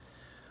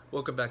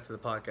Welcome back to the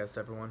podcast,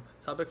 everyone.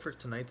 Topic for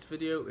tonight's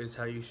video is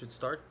how you should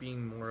start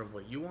being more of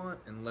what you want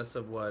and less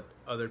of what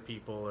other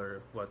people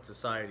or what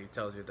society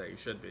tells you that you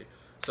should be.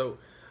 So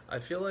I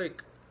feel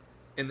like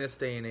in this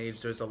day and age,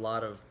 there's a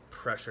lot of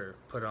pressure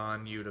put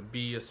on you to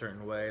be a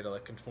certain way, to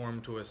like conform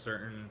to a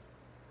certain,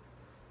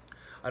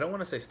 I don't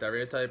want to say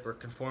stereotype, or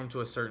conform to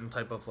a certain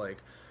type of like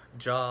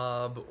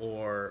job,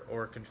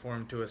 or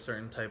conform to a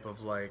certain type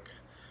of like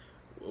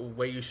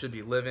way you should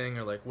be living,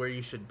 or like where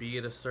you should be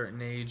at a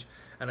certain age.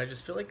 And I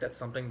just feel like that's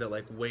something that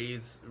like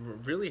weighs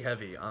really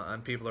heavy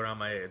on people around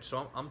my age.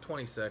 So I'm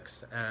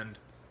 26, and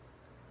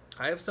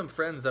I have some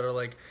friends that are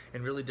like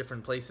in really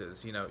different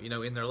places,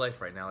 in their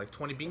life right now.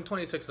 Like being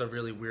 26 is a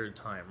really weird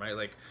time, right?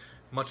 Like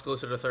much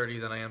closer to 30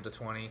 than I am to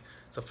 20,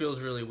 so it feels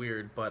really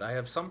weird. But I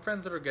have some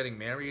friends that are getting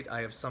married.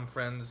 I have some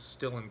friends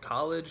still in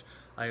college.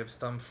 I have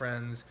some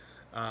friends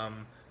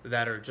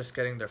that are just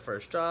getting their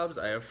first jobs.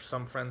 I have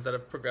some friends that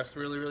have progressed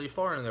really, really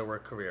far in their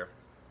work career.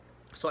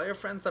 So I have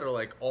friends that are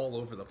like all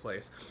over the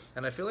place.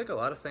 And I feel like a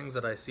lot of things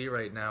that I see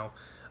right now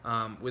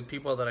with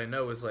people that I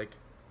know is like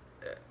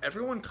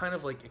everyone kind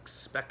of like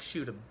expects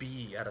you to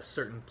be at a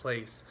certain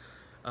place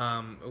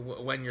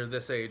when you're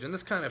this age. And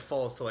this kind of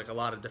falls to like a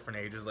lot of different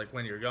ages, like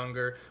when you're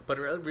younger, but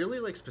really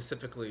like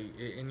specifically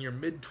in your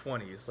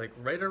mid-20s, like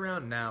right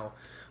around now,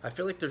 I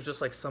feel like there's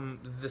just like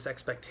this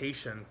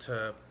expectation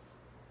to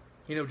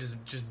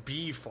just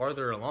be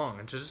farther along.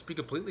 And to just be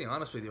completely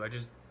honest with you, I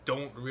just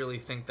don't really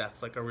think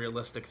that's like a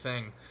realistic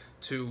thing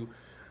to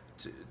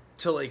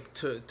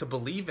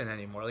believe in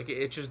anymore. Like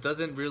it just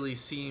doesn't really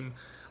seem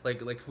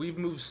like we've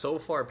moved so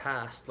far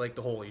past like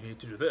the whole you need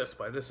to do this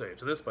by this age,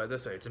 this by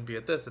this age, and be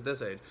at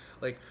this age.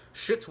 Like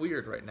shit's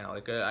weird right now.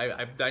 Like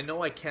I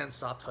know I can't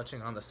stop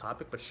touching on this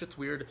topic, but shit's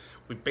weird.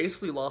 We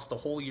basically lost a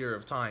whole year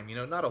of time,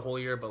 not a whole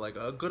year, but like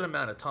a good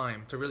amount of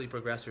time to really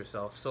progress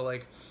yourself. So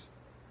like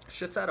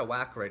shit's out of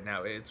whack right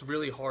now. It's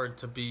really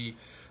hard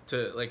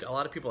like a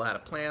lot of people had a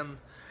plan,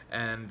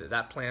 and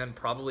that plan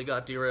probably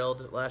got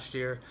derailed last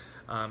year.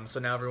 So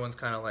now everyone's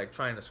kind of like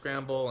trying to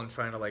scramble and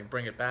trying to like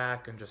bring it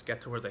back and just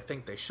get to where they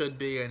think they should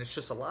be. And it's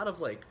just a lot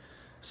of like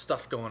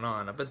stuff going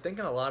on. I've been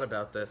thinking a lot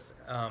about this.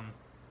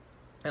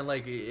 And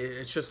like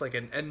it's just like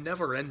a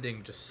never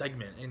ending just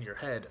segment in your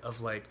head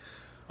of like,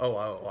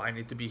 oh, I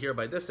need to be here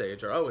by this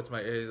age, or oh, it's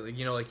my,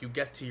 like you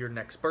get to your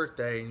next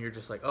birthday and you're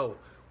just like, oh,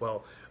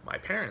 well, my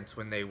parents,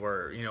 when they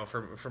were,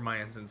 for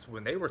my instance,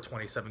 when they were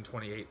 27,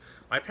 28,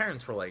 my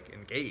parents were like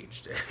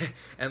engaged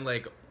and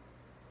like,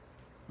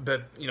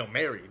 but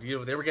married.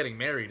 They were getting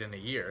married in a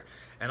year,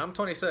 and I'm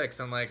 26,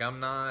 and like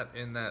I'm not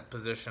in that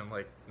position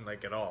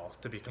like at all,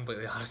 to be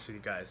completely honest with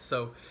you guys.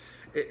 So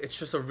it's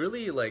just a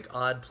really like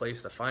odd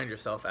place to find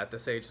yourself at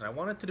this age, and I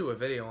wanted to do a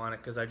video on it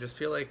because I just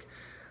feel like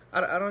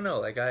I don't know,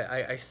 like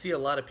I see a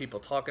lot of people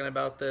talking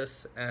about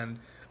this, and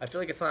I feel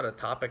like it's not a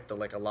topic that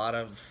like a lot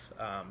of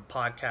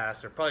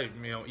podcasts, or probably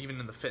even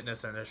in the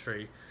fitness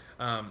industry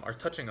are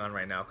touching on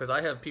right now. Because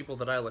I have people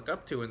that I look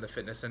up to in the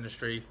fitness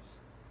industry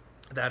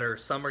that are,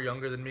 some are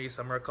younger than me,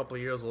 some are a couple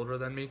of years older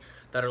than me,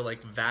 that are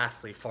like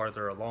vastly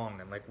farther along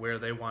and like where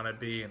they want to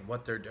be and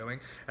what they're doing.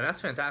 And that's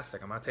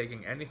fantastic. I'm not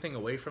taking anything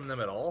away from them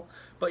at all,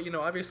 but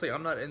obviously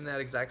I'm not in that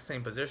exact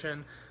same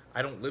position.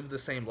 I don't live the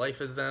same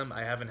life as them.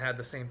 I haven't had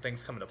the same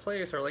things come into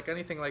place or like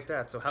anything like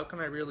that. So how can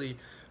I really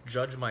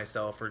judge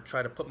myself or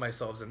try to put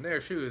myself in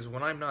their shoes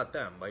when I'm not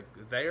them? Like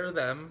they are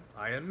them,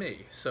 I am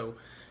me. So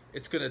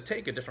it's going to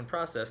take a different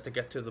process to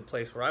get to the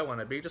place where I want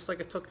to be, just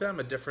like it took them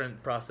a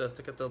different process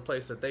to get to the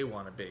place that they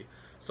want to be.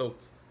 So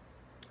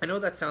I know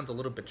that sounds a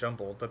little bit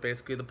jumbled, but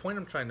basically the point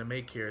I'm trying to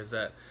make here is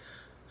that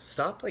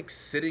stop like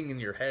sitting in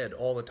your head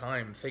all the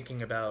time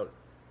thinking about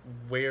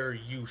where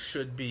you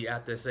should be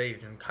at this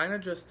age, and kind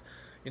of just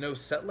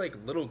set like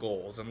little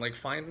goals and like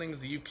find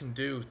things that you can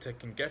do to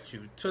can get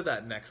you to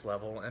that next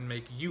level and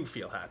make you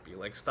feel happy.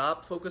 Like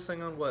stop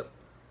focusing on what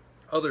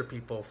other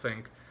people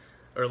think,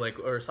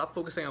 or stop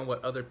focusing on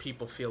what other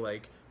people feel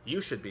like you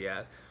should be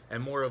at,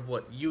 and more of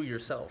what you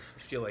yourself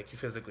feel like you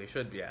physically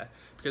should be at.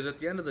 Because at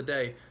the end of the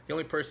day, the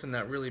only person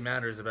that really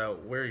matters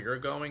about where you're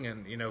going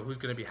and who's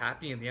going to be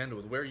happy in the end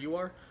with where you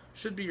are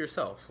should be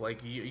yourself. Like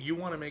you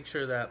want to make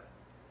sure that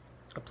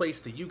a place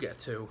that you get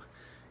to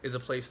is a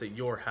place that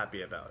you're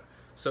happy about.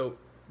 So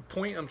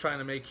point I'm trying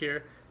to make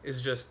here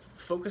is just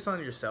focus on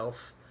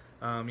yourself.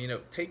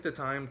 Take the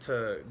time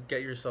to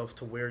get yourself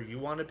to where you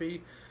want to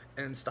be,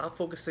 and stop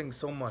focusing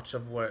so much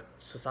of what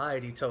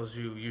society tells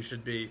you you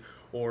should be,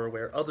 or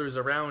where others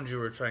around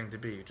you are trying to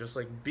be. Just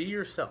like be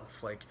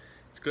yourself. Like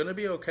it's gonna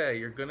be okay.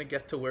 You're gonna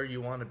get to where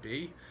you want to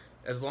be,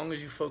 as long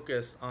as you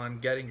focus on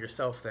getting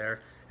yourself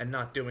there and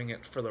not doing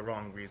it for the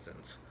wrong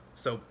reasons.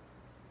 So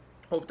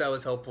hope that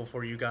was helpful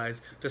for you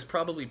guys. This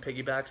probably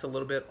piggybacks a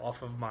little bit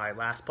off of my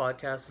last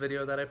podcast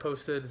video that I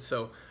posted,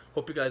 so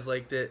hope you guys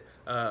liked it.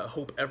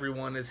 Hope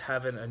everyone is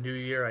having a new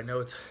year. I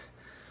know it's a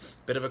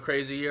bit of a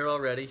crazy year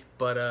already,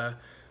 but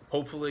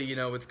hopefully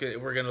it's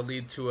good. We're gonna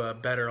lead to a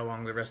better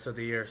along the rest of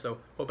the year. So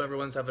hope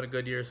everyone's having a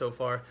good year so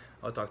far.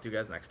 I'll talk to you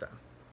guys next time.